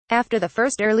After the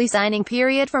first early signing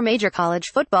period for major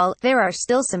college football, there are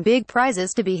still some big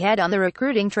prizes to be had on the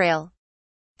recruiting trail.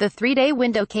 The 3-day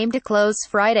window came to close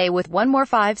Friday with one more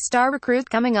 5-star recruit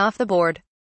coming off the board.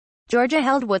 Georgia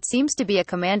held what seems to be a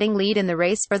commanding lead in the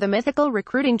race for the mythical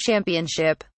recruiting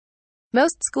championship.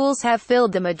 Most schools have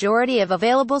filled the majority of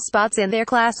available spots in their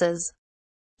classes.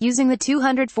 Using the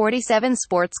 247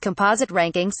 sports composite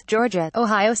rankings, Georgia,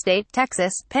 Ohio State,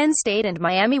 Texas, Penn State and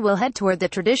Miami will head toward the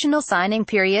traditional signing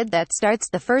period that starts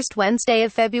the first Wednesday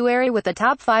of February with the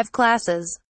top 5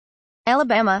 classes.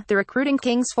 Alabama, the recruiting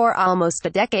kings for almost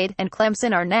a decade, and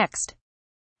Clemson are next.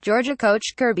 Georgia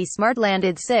coach Kirby Smart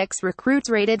landed 6 recruits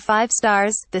rated 5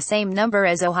 stars, the same number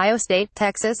as Ohio State,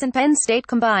 Texas and Penn State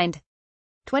combined.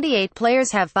 28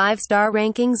 players have 5-star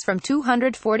rankings from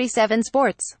 247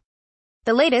 sports.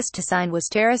 The latest to sign was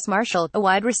Terrace Marshall, a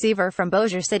wide receiver from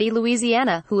Bossier City,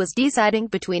 Louisiana, who was deciding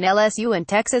between LSU and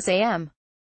Texas A&M.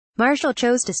 Marshall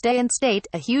chose to stay in state,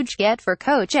 a huge get for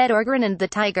Coach Ed Orgeron and the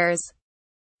Tigers.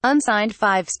 Unsigned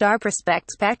 5-star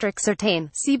prospect Patrick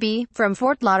Surtain, CB, from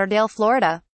Fort Lauderdale,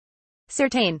 Florida.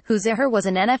 Surtain, whose was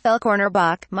an NFL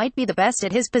cornerback, might be the best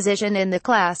at his position in the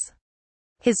class.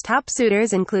 His top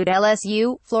suitors include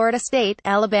LSU, Florida State,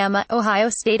 Alabama, Ohio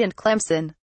State and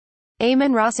Clemson.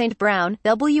 Amon-Ra St. Brown,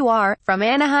 WR, from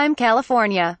Anaheim,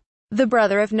 California. The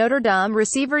brother of Notre Dame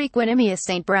receiver Equanimeous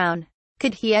St. Brown.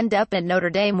 Could he end up at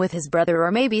Notre Dame with his brother or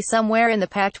maybe somewhere in the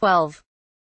Pac-12?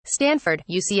 Stanford,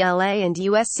 UCLA and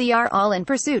USC are all in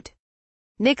pursuit.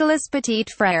 Nicholas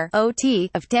Petit-Frere, OT,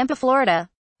 of Tampa, Florida.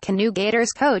 Can new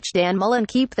Gators coach Dan Mullen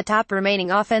keep the top remaining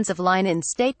offensive line in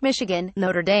state? Michigan,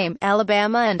 Notre Dame,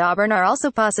 Alabama and Auburn are also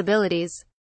possibilities.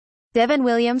 Devin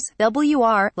Williams,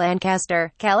 WR,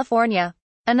 Lancaster, California.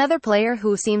 Another player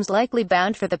who seems likely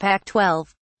bound for the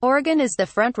Pac-12. Oregon is the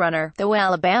frontrunner, though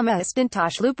Alabama's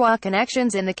Tosh Lupois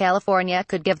connections in the California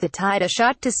could give the Tide a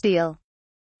shot to steal.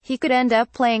 He could end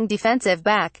up playing defensive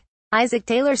back. Isaac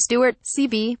Taylor Stewart,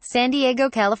 CB, San Diego,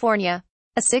 California.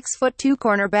 A 6'2"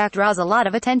 cornerback draws a lot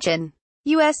of attention.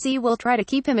 USC will try to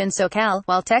keep him in SoCal,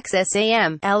 while Texas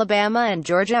A&M, Alabama and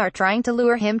Georgia are trying to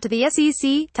lure him to the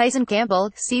SEC. Tyson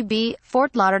Campbell, CB,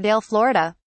 Fort Lauderdale,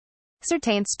 Florida.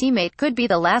 Surtain's teammate could be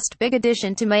the last big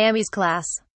addition to Miami's class.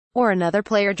 Or another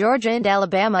player Georgia and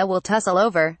Alabama will tussle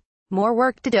over. More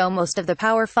work to do. Most of the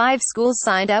Power 5 schools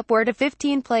signed upward of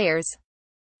 15 players.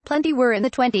 Plenty were in the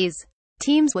 20s.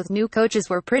 Teams with new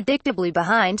coaches were predictably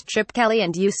behind. Chip Kelly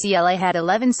and UCLA had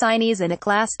 11 signees in a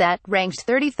class that ranked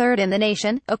 33rd in the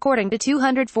nation, according to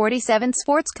 247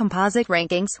 sports composite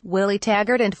rankings. Willie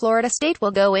Taggart and Florida State will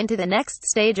go into the next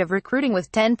stage of recruiting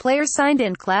with 10 players signed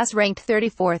in class ranked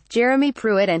 34th. Jeremy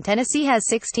Pruitt and Tennessee has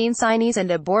 16 signees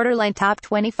and a borderline top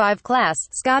 25 class.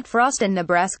 Scott Frost and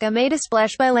Nebraska made a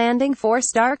splash by landing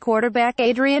 4-star quarterback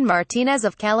Adrian Martinez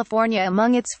of California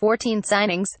among its 14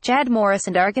 signings. Chad Morris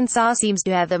and Arkansas seems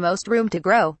to have the most room to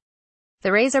grow.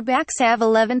 The Razorbacks have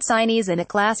 11 signees in a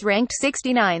class ranked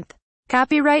 69th.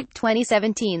 Copyright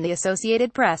 2017 The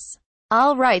Associated Press.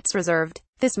 All rights reserved.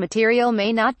 This material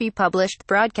may not be published,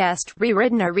 broadcast,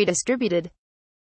 rewritten or redistributed.